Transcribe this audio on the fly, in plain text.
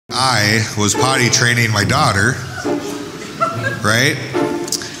I was potty training my daughter, right?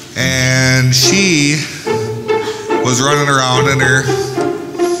 And she was running around in her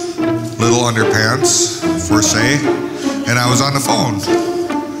little underpants, for say, and I was on the phone.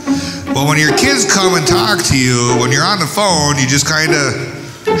 Well, when your kids come and talk to you, when you're on the phone, you just kind of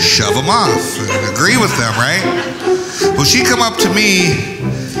shove them off and agree with them, right? Well, she come up to me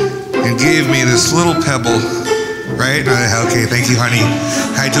and gave me this little pebble, right? Okay, thank you, honey.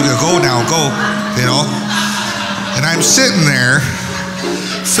 I took a go now, go, you know? And I'm sitting there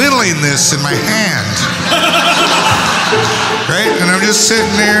fiddling this in my hand, right? And I'm just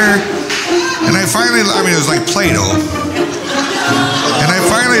sitting there, and I finally, I mean, it was like Play-Doh. And I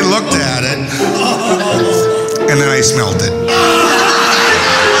finally looked at it, and then I smelled it.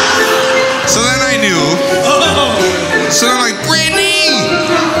 So then I knew. So I'm like, Brittany!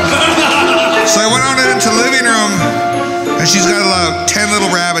 So I went out into the living room, and she's got 10 little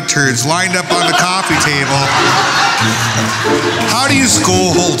rabbit turds lined up on the coffee table. How do you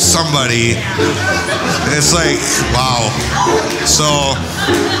scold somebody? It's like, wow. So,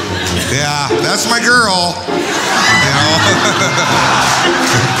 yeah, that's my girl, you know?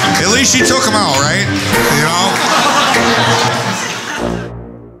 At least she took them out, right? You know?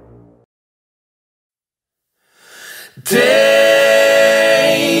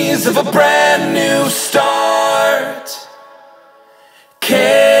 Days of a brand new start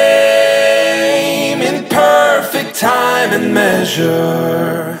came in perfect time and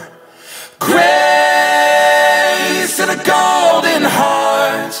measure. Grace and a golden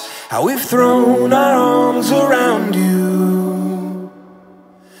heart, how we've thrown our arms around you.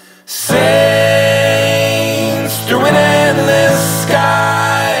 Saints through an endless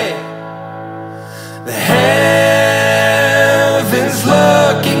sky, the heavens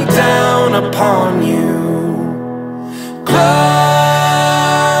looking down upon you.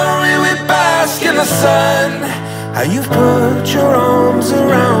 Glory, we bask in the sun, how you've put your arms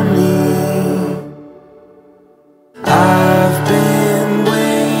around me. I've been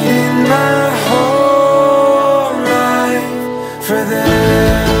waiting my whole life for this.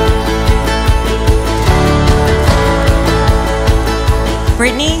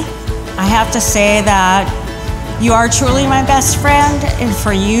 Brittany, I have to say that you are truly my best friend, and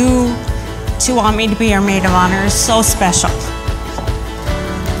for you to want me to be your maid of honor is so special.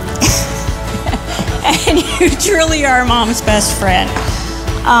 And you truly are Mom's best friend.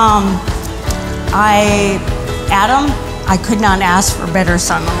 Adam, I could not ask for a better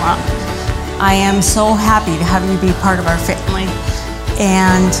son-in-law. I am so happy to have you be part of our family,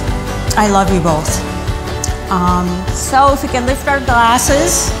 and I love you both. So if we can lift our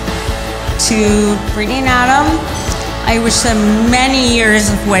glasses to Brittany and Adam, I wish them many years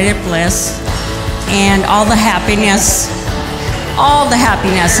of wedded bliss and all the happiness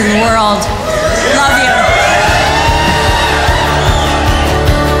in the world. Love you.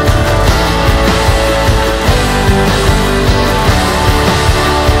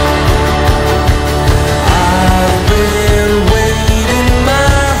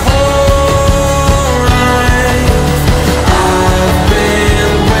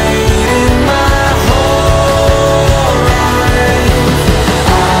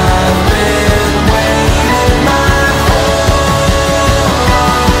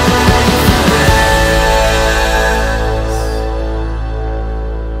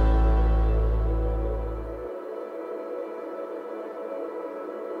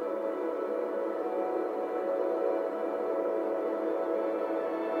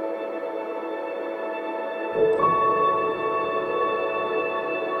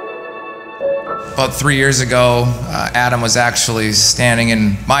 About 3 years ago, Adam was actually standing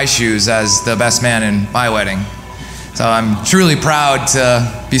in my shoes as the best man in my wedding. So I'm truly proud to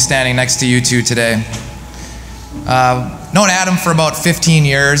be standing next to you two today. Known Adam for about 15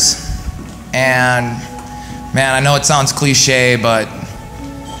 years, and man, I know it sounds cliche, but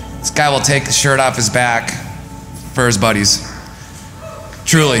this guy will take the shirt off his back for his buddies.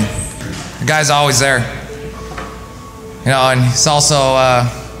 Truly, the guy's always there. You know, and he's also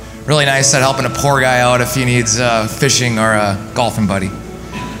really nice at helping a poor guy out if he needs fishing or a golfing buddy.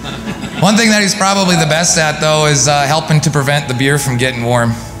 One thing that he's probably the best at, though, is helping to prevent the beer from getting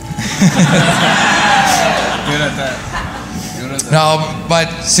warm. Good at that. No,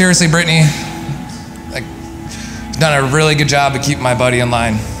 but seriously, Brittany, like, you've done a really good job of keeping my buddy in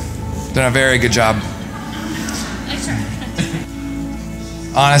line. Done a very good job.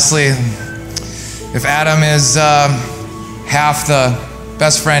 Honestly, if Adam is half the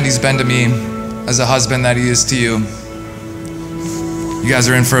best friend he's been to me as a husband that he is to you, you guys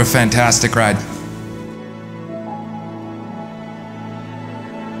are in for a fantastic ride.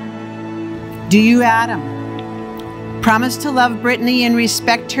 Do you, Adam, promise to love Brittany and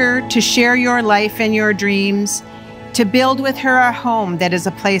respect her, to share your life and your dreams, to build with her a home that is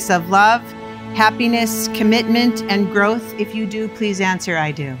a place of love, happiness, commitment, and growth? If you do, please answer,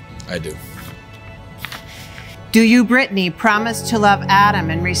 I do. I do. Do you, Brittany, promise to love Adam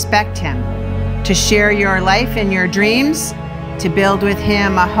and respect him, to share your life and your dreams, to build with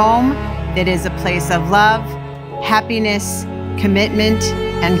him a home that is a place of love, happiness, commitment,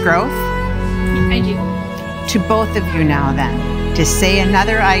 and growth? I do. To both of you now then, to say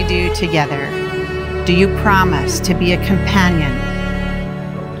another I do together. Do you promise to be a companion,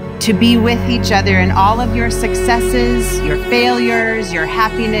 to be with each other in all of your successes, your failures, your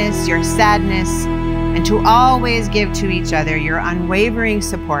happiness, your sadness, and to always give to each other your unwavering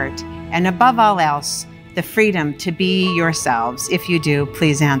support, and above all else, the freedom to be yourselves? If you do,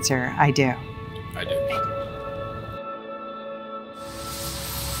 please answer, I do. I do.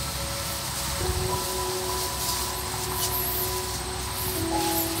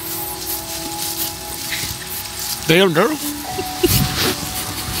 Damn girl.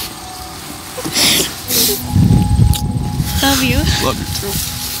 Love you. Love you too.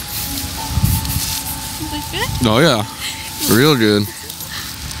 Is it good? Oh yeah. Real good.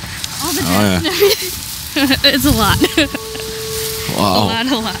 All the Oh time. yeah. It's a lot. Wow. A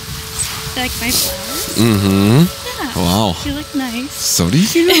lot. You like my flowers? Mm-hmm. Yeah. Wow. You look nice. So do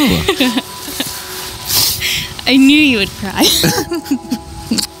you. I knew you would cry.